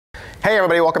Hey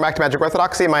everybody, welcome back to Magic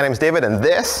Orthodoxy. My name's David and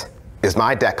this is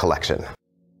my deck collection.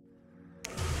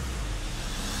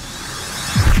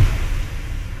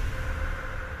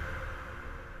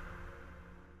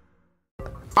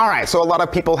 All right, so a lot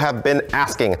of people have been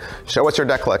asking, show us your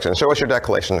deck collection, show us your deck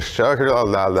collection, shut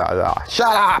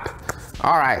up!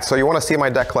 All right, so you wanna see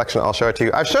my deck collection, I'll show it to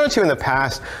you. I've shown it to you in the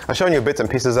past, I've shown you bits and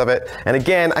pieces of it, and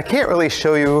again, I can't really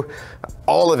show you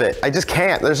all of it. I just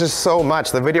can't, there's just so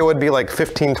much. The video would be like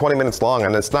 15, 20 minutes long,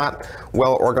 and it's not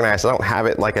well organized. I don't have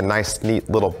it like in nice, neat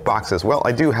little boxes. Well,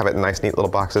 I do have it in nice, neat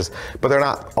little boxes, but they're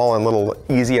not all in little,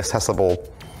 easy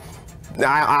accessible.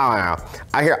 I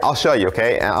don't know. I'll show you,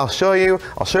 okay? And I'll show you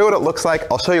what it looks like.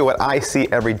 I'll show you what I see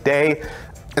every day.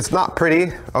 It's not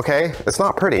pretty, okay? It's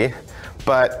not pretty,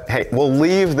 but hey, we'll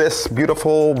leave this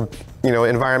beautiful,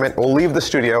 environment. We'll leave the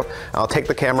studio. I'll take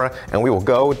the camera and we will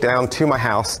go down to my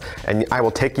house and I will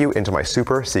take you into my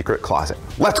super secret closet.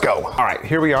 Let's go. All right,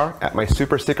 here we are at my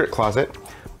super secret closet.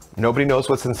 Nobody knows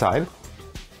what's inside.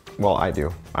 Well, I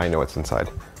do. I know what's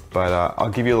inside. But I'll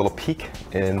give you a little peek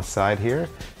inside here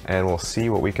and we'll see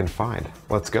what we can find.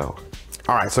 Let's go.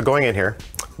 All right, so going in here,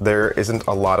 there isn't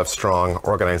a lot of strong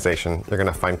organization. You're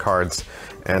gonna find cards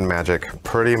and magic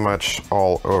pretty much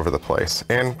all over the place,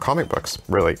 and comic books,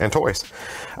 really, and toys.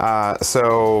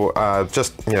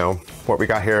 Just, what we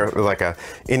got here, like a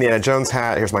Indiana Jones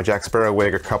hat. Here's my Jack Sparrow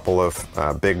wig, a couple of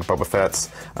big Boba Fett's.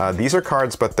 These are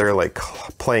cards, but they're like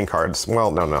playing cards.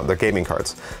 Well, no, they're gaming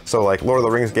cards. So like Lord of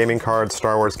the Rings gaming cards,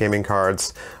 Star Wars gaming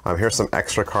cards. Here's some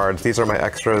extra cards. These are my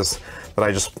extras that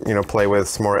I just, play with,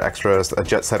 some more extras, a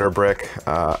Jet Setter brick,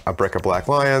 a brick of Black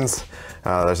Lions.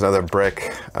 There's another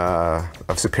brick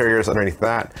of Superiors underneath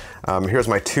that. Here's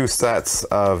my 2 sets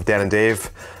of Dan and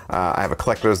Dave. I have a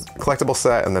collectible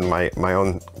set and then my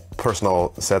own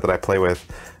personal set that I play with.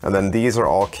 And then these are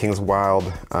all King's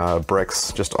Wild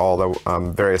bricks, just all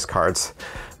the various cards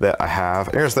that I have.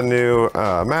 Here's the new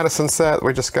Madison set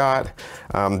we just got.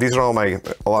 These are all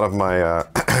a lot of my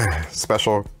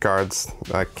special cards.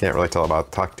 I can't really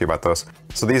talk to you about those.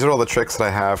 So these are all the tricks that I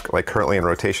have like currently in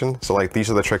rotation. So like these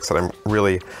are the tricks that I'm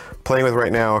really playing with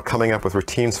right now, coming up with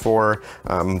routines for,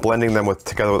 blending them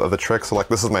together with other tricks. So like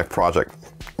this is my project,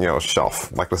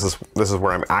 shelf. Like this is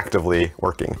where I'm actively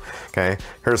working. Okay.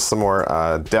 Here's some more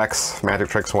decks, magic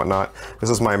tricks, and whatnot. This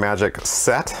is my magic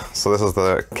set. So this is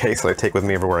the case that I take with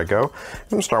me everywhere I go.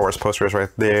 Some Star Wars posters right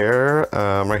there.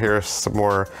 Right here is some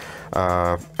more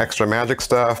extra magic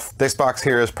stuff. This box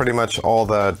here is pretty much all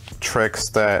the tricks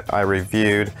that I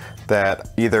reviewed that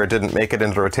either didn't make it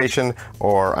into rotation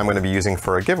or I'm going to be using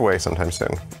for a giveaway sometime soon.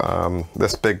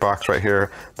 This big box right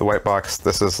here, the white box,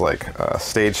 this is like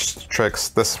stage tricks.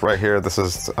 This right here, this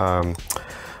is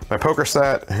my poker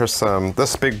set. Here's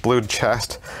this big blue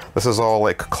chest. This is all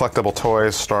like collectible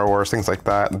toys, Star Wars, things like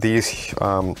that. These,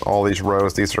 all these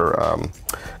rows, these are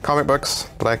comic books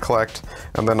that I collect.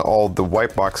 And then all the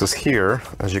white boxes here,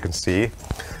 as you can see,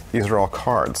 these are all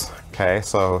cards. Okay,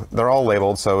 so they're all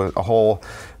labeled. So a whole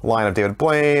line of David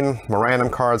Blaine, more random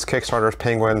cards, Kickstarters,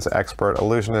 Penguins, Expert,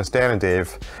 Illusionist, Dan and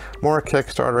Dave, more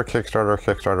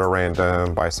Kickstarter,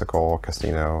 random, bicycle,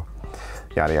 casino,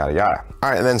 yada, yada, yada.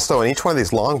 All right, and then so in each one of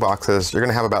these long boxes, you're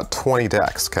gonna have about 20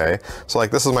 decks, okay? So like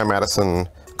this is my Madison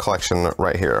collection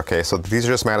right here, okay? So these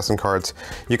are just Madison cards.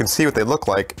 You can see what they look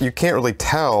like. You can't really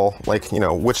tell, like,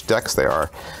 which decks they are,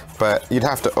 but you'd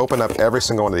have to open up every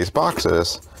single one of these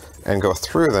boxes and go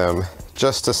through them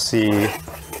just to see,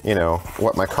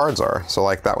 what my cards are. So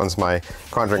like that one's my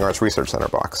Conjuring Arts Research Center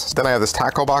box. Then I have this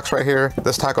tackle box right here.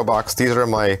 This tackle box, these are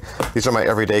my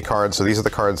everyday cards. So these are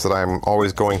the cards that I'm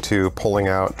always going to, pulling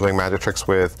out, doing magic tricks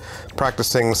with,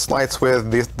 practicing sleights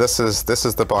with. This is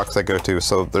the box I go to.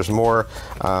 So there's more,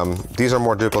 these are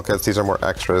more duplicates, these are more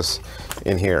extras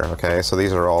in here, okay? So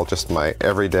these are all just my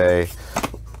everyday,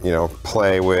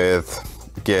 play with,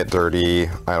 get dirty,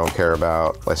 I don't care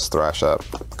about, let's thrash up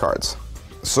cards.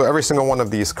 So every single one of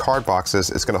these card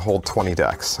boxes is going to hold 20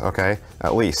 decks, okay,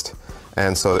 at least.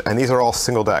 And these are all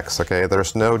single decks, okay?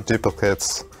 There's no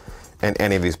duplicates in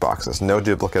any of these boxes, no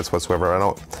duplicates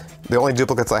whatsoever. The only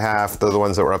duplicates I have, they're the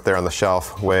ones that were up there on the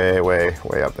shelf, way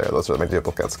up there. Those are my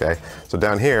duplicates, okay? So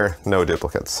down here, no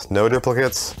duplicates,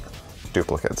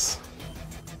 duplicates.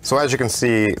 So as you can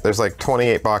see, there's like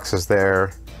 28 boxes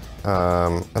there.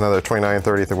 Another 29,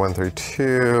 30, 31,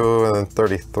 32, and then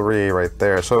 33 right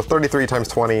there. So 33 times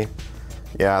 20,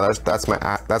 yeah,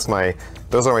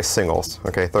 those are my singles,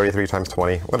 okay, 33 times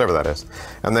 20, whatever that is.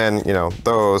 And then,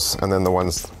 those, and then the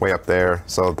ones way up there.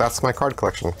 So that's my card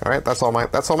collection, all right? That's all my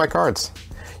cards.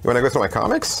 You wanna go through my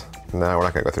comics? No, we're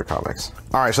not gonna go through comics.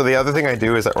 All right, so the other thing I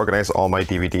do is I organize all my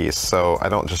DVDs. So I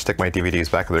don't just stick my DVDs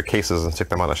back in their cases and stick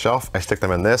them on a shelf. I stick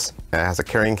them in this, and it has a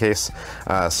carrying case,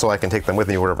 so I can take them with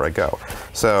me wherever I go.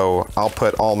 So I'll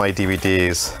put all my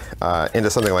DVDs into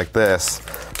something like this,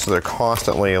 so they're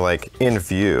constantly like in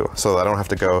view, so I don't have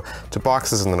to go to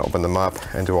boxes and then open them up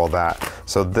and do all that.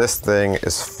 So this thing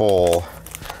is full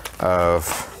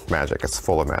of magic. It's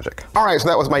full of magic. All right, so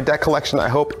that was my deck collection. I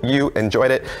hope you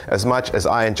enjoyed it as much as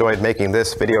I enjoyed making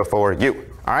this video for you.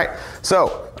 All right,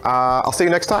 so I'll see you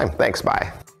next time. Thanks,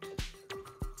 bye.